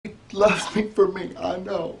loves me for me. I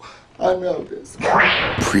know this.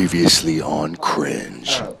 Previously on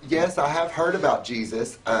Cringe. Yes, I have heard about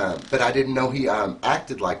Jesus, but I didn't know he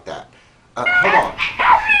acted like that. Hold on.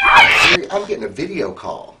 Siri, I'm getting a video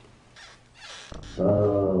call.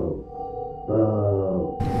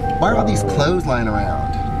 Why are all these clothes lying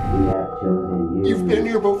around? You've been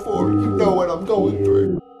here before. You know what I'm going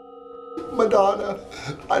through. Madonna,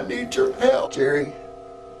 I need your help. Jerry,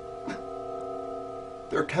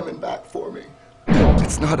 they're coming back for me.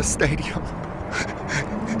 It's not a stadium.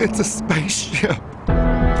 It's a spaceship.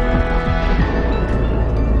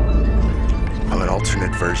 I'm an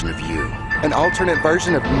alternate version of you. An alternate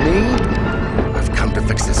version of me? I've come to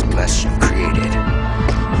fix this mess you've created.